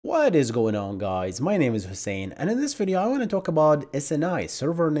What is going on, guys? My name is Hussein, and in this video I want to talk about SNI,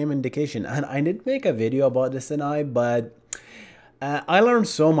 server name indication. And I did make a video about SNI, but I learned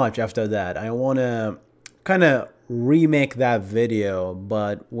so much after that. I want to kind of remake that video,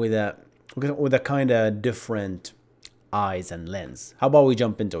 but with a kind of different eyes and lens. How about we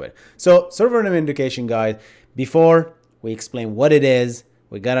jump into it? So server name indication, guys, before we explain what it is,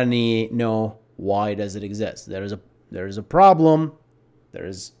 we gotta know why does it exist. There is a problem. There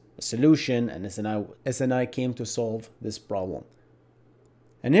is a solution, and SNI came to solve this problem.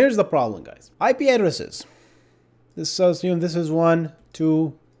 And here's the problem, guys. IP addresses. Assume this is 1,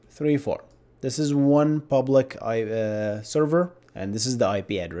 2, 3, 4. This is one public server, and this is the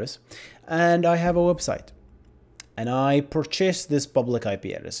IP address. And I have a website. And I purchased this public IP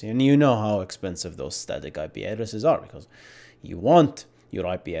address. And you know how expensive those static IP addresses are, because you want your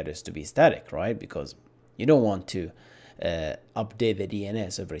IP address to be static, right? Because you don't want to update the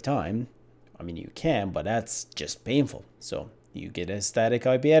DNS every time. I mean, you can, but that's just painful. So you get a static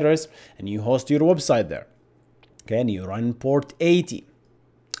IP address and you host your website there. Okay, and you run port 80.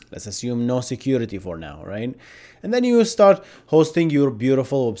 Let's assume no security for now, right? And then you start hosting your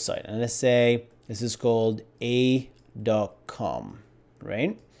beautiful website. And let's say this is called a.com,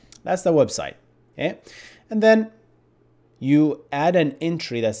 right? That's the website. Okay, and then you add an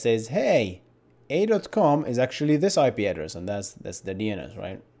entry that says, hey, a.com is actually this IP address, and that's the DNS,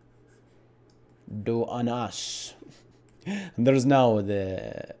 right? Do on us. And there's now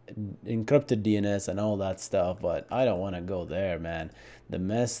the encrypted DNS and all that stuff, but I don't want to go there, man. The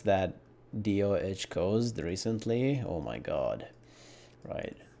mess that DOH caused recently, oh my god,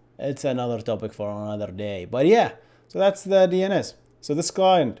 right? It's another topic for another day, but yeah. So that's the DNS. So this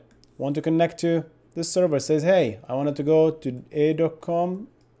client want to connect to this server, says, hey, I wanted to go to a.com.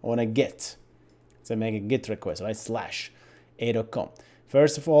 I want to get. So make a GET request, right? Slash a.com.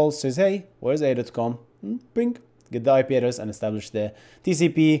 First of all, says, hey, where's a.com? Ping, get the IP address and establish the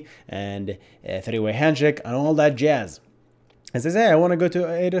TCP and three-way handshake and all that jazz. And says, hey, I want to go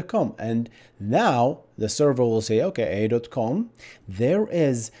to a.com. And now the server will say, okay, a.com. There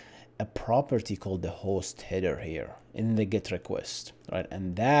is a property called the host header here in the GET request, right?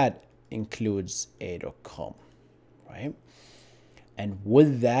 And that includes a.com, right? And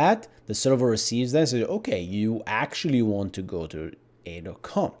with that, the server receives that and says, okay, you actually want to go to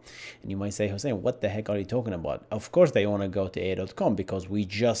a.com. And you might say, Hussein, what the heck are you talking about? Of course they want to go to a.com because we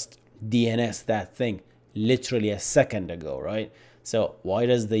just DNS that thing literally a second ago, right? So why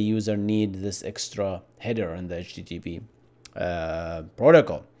does the user need this extra header in the HTTP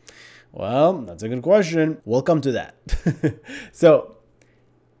protocol? Well, that's a good question. We'll come to that. So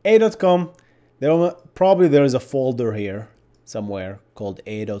a.com, probably there is a folder here somewhere called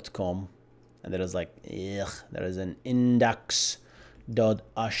a.com, and there is like, there is an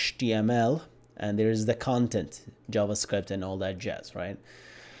index.html, and there is the content, JavaScript and all that jazz, right?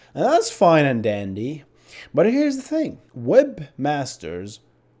 And that's fine and dandy, but here's the thing. Webmasters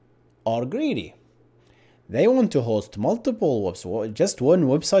are greedy. They want to host multiple websites. Just one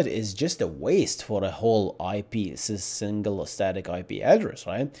website is just a waste for a whole IP, single static IP address,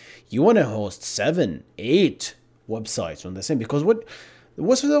 right? You want to host 7, 8 websites on the same, because what's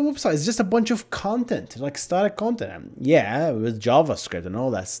with the website? It's just a bunch of content, like static content. Yeah, with JavaScript and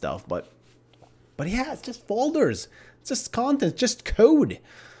all that stuff, but yeah, it's just folders, it's just content, just code,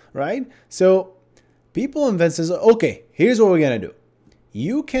 right? So people invent says, okay, here's what we're gonna do.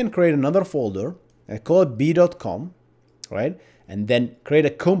 You can create another folder and call it b.com, right? And then create a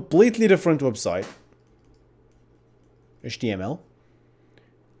completely different website, HTML,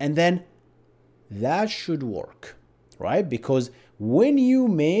 and then that should work, right? Because when you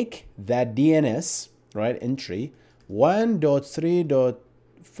make that DNS, right, entry,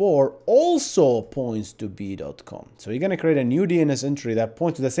 1.3.4 also points to b.com. So you're going to create a new DNS entry that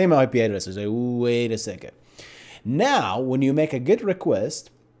points to the same IP address. So say, wait a second. Now, when you make a GET request,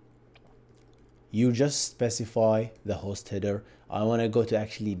 you just specify the host header. I want to go to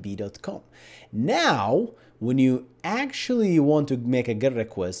actually b.com. Now, when you actually want to make a GET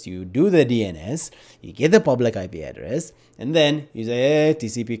request, you do the DNS, you get the public IP address, and then you say, hey,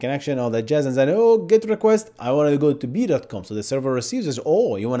 TCP connection, all that jazz, and then, oh, GET request, I want to go to b.com. So the server receives this,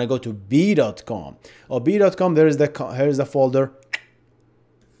 oh, you want to go to b.com. Oh, b.com, here's the folder.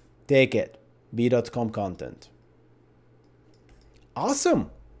 Take it, b.com content. Awesome.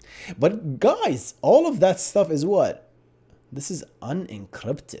 But guys, all of that stuff is what? This is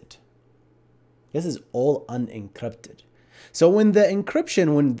unencrypted. This is all unencrypted. So when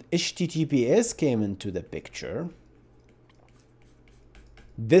HTTPS came into the picture,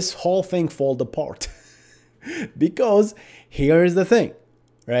 this whole thing fall apart. Because here's the thing.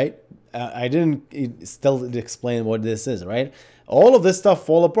 right? I didn't still explain what this is, right? All of this stuff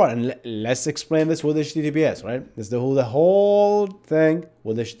fall apart, and let's explain this with HTTPS, right? This is the whole thing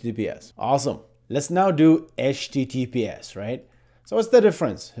with HTTPS. Awesome. Let's now do HTTPS, right? So what's the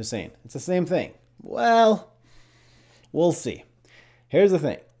difference, Hussein? It's the same thing. Well, we'll see. Here's the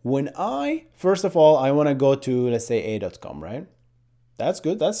thing. When first of all, I want to go to, let's say, a.com, right? That's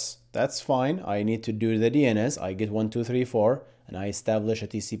good. That's fine. I need to do the DNS. I get 1, 2, 3, 4, and I establish a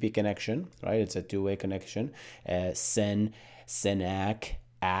TCP connection, right? It's a two-way connection. SYN, SYNAC,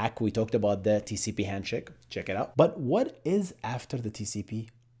 ACK. We talked about the TCP handshake. Check it out. But what is after the TCP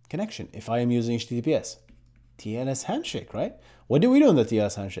connection if I am using HTTPS? TLS handshake, right? What do we do in the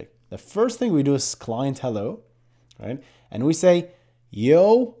TLS handshake? The first thing we do is client hello, right? And we say,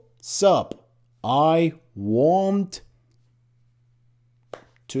 yo, sup, I want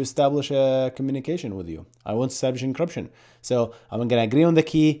to establish a communication with you. I want to establish encryption. So I'm gonna agree on the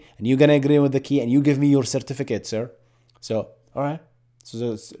key, and you're gonna agree with the key, and you give me your certificate, sir. So, all right.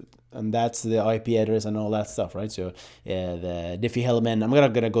 And that's the IP address and all that stuff, right? So the Diffie-Hellman, I'm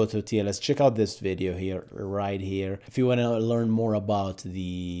gonna go to TLS. Check out this video here, right here, if you want to learn more about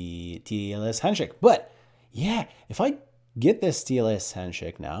the TLS handshake. But yeah, if I get this TLS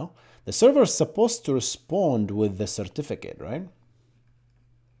handshake now, the server is supposed to respond with the certificate, right?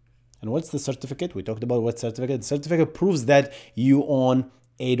 And what's the certificate? We talked about what certificate. The certificate proves that you own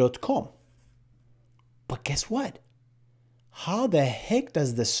a.com. But guess what? How the heck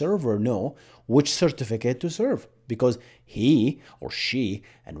does the server know which certificate to serve? Because he or she,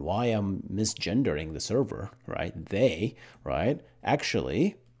 and why I'm misgendering the server, right? They, right,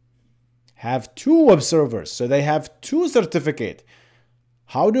 actually have two web servers. So they have two certificates.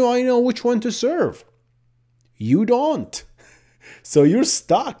 How do I know which one to serve? You don't. So you're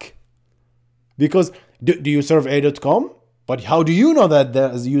stuck. Because do you serve a.com? But how do you know that the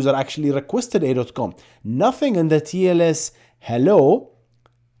user actually requested a.com? Nothing in the TLS hello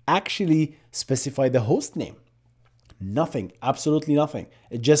actually specify the host name. Nothing, absolutely nothing.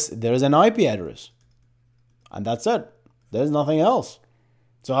 It just, there is an IP address. And that's it. There's nothing else.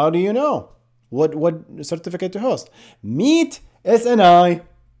 So how do you know what certificate to host? Meet SNI,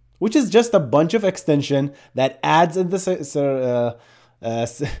 which is just a bunch of extension that adds in the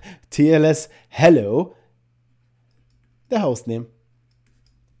TLS hello the host name,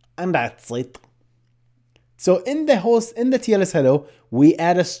 and that's it. So in the TLS hello, we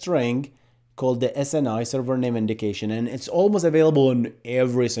add a string called the SNI, server name indication, and it's almost available on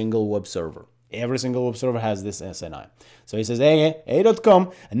every single web server. Every single web server has this SNI. So he says, hey,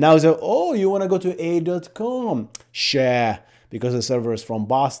 a.com, and now he says, oh, you want to go to a.com? Sure. Because the server is from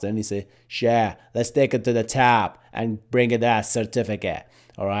Boston, he says, sure, let's take it to the top and bring it that certificate.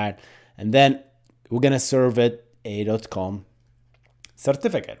 All right. And then we're going to serve it a.com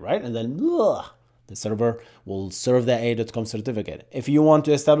certificate, right? And then the server will serve the a.com certificate. If you want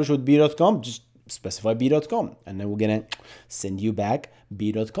to establish with b.com, just specify b.com, and then we're gonna send you back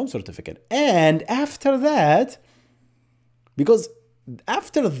b.com certificate. And after that, because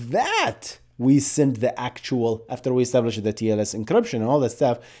after that we send the actual, after we establish the TLS encryption and all that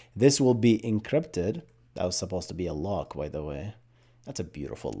stuff, this will be encrypted. That was supposed to be a lock, by the way. That's a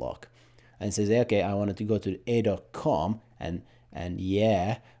beautiful lock. And it says, okay, I wanted to go to a.com, and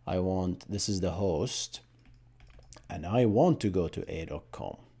yeah, I want, this is the host, and I want to go to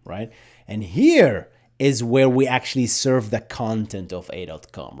a.com, right? And here is where we actually serve the content of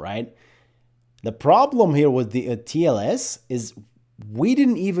a.com, right? The problem here with the TLS is we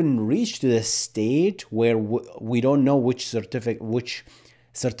didn't even reach to the state where we don't know which certificate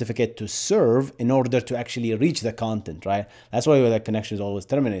to serve in order to actually reach the content, right? That's why the connection is always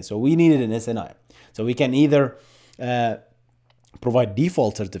terminated. So we needed an SNI. So we can either provide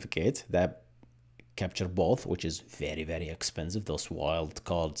default certificate that capture both, which is very, very expensive, those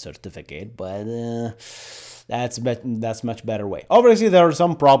wildcard certificate, but that's much better way. Obviously, there are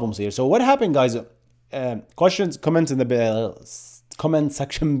some problems here. So what happened, guys? Questions, comments in the comment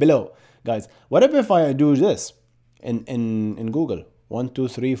section below, guys. What if I do this in Google? 1, 2,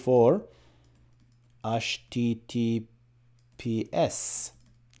 3, 4 HTTPS,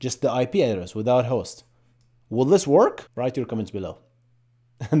 just the IP address without host. Will this work? Write your comments below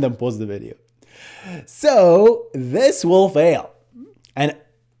and then pause the video. So this will fail, and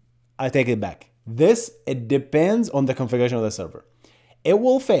I take it back. It depends on the configuration of the server. It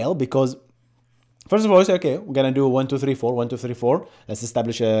will fail because, first of all, say, okay, we're gonna do 1, 2, 3, 4, 1, 2, 3, 4. Let's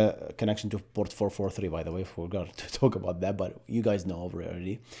establish a connection to port 443. By the way, forgot to talk about that, but you guys know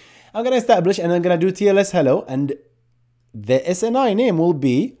already. I'm gonna establish, and I'm gonna do TLS hello, and the SNI name will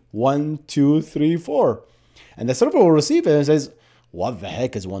be 1, 2, 3, 4, and the server will receive it and says, what the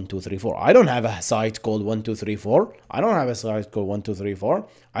heck is 1234? I don't have a site called 1234. I don't have a site called 1234.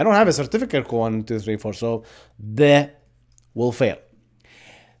 I don't have a certificate called 1234. So the will fail.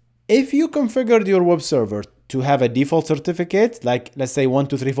 If you configured your web server to have a default certificate, like let's say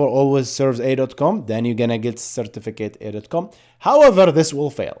 1234 always serves a.com, then you're gonna get certificate a.com. However, this will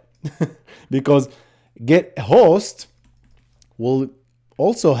fail because get host will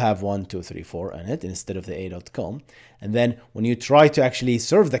also have 1234 in it instead of the a.com. And then when you try to actually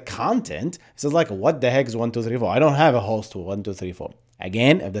serve the content, it's like, what the heck is 1234? I don't have a host with 1234.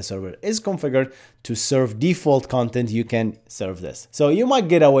 Again, if the server is configured to serve default content, you can serve this. So you might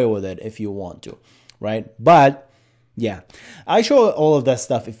get away with it if you want to, right? But yeah, I show all of that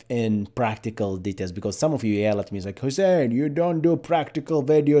stuff in practical details because some of you yell at me, it's like, Hussein, you don't do practical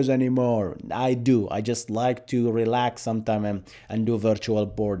videos anymore. I do. I just like to relax sometime and do virtual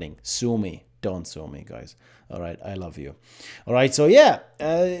boarding. Sue me. Don't sue me, guys. All right, I love you. All right, so yeah,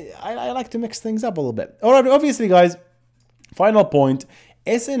 I like to mix things up a little bit. All right, obviously, guys, final point,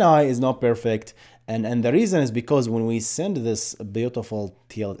 SNI is not perfect. And the reason is because when we send this beautiful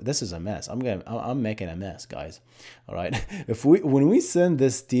TLS, this is a mess. I'm making a mess, guys. All right. When we send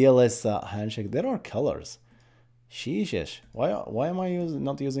this TLS handshake, there are colors. Sheesh. Why am I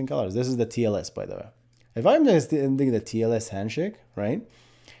not using colors? This is the TLS, by the way. If I'm just sending the TLS handshake, right?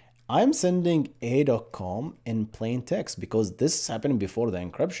 I'm sending a.com in plain text because this is happening before the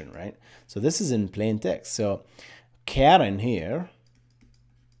encryption, right? So this is in plain text. So Karen here.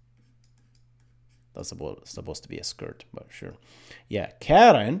 That's supposed to be a skirt, but sure. Yeah,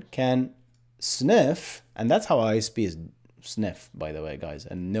 Karen can sniff, and that's how ISPs sniff, by the way, guys,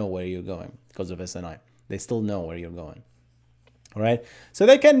 and know where you're going because of SNI. They still know where you're going, all right? So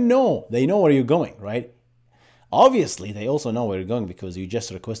they know where you're going, right? Obviously, they also know where you're going because you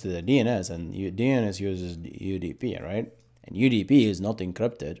just requested a DNS, and DNS uses UDP, right? And UDP is not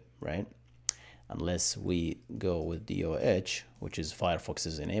encrypted, right? Unless we go with DOH, which is Firefox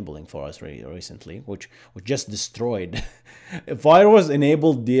is enabling for us recently, which just destroyed. Firefox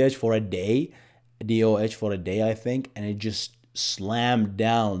enabled DOH for a day, I think, and it just slammed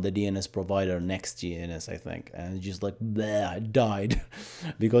down the DNS provider next DNS, I think, and it just like bleh, it died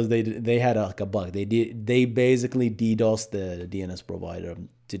because they had like a bug. They basically DDoSed the DNS provider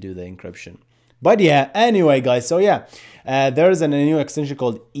to do the encryption. But yeah, anyway, guys, so yeah, there is a new extension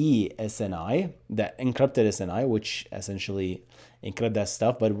called eSNI, the encrypted SNI, which essentially encrypt that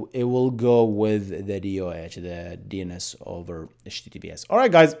stuff, but it will go with the DOH, the DNS over HTTPS. All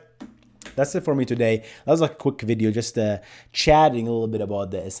right, guys, that's it for me today. That was like a quick video, just chatting a little bit about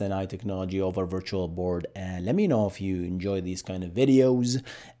the SNI technology over virtual board. And let me know if you enjoy these kind of videos.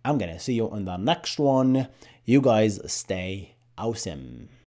 I'm going to see you in the next one. You guys stay awesome.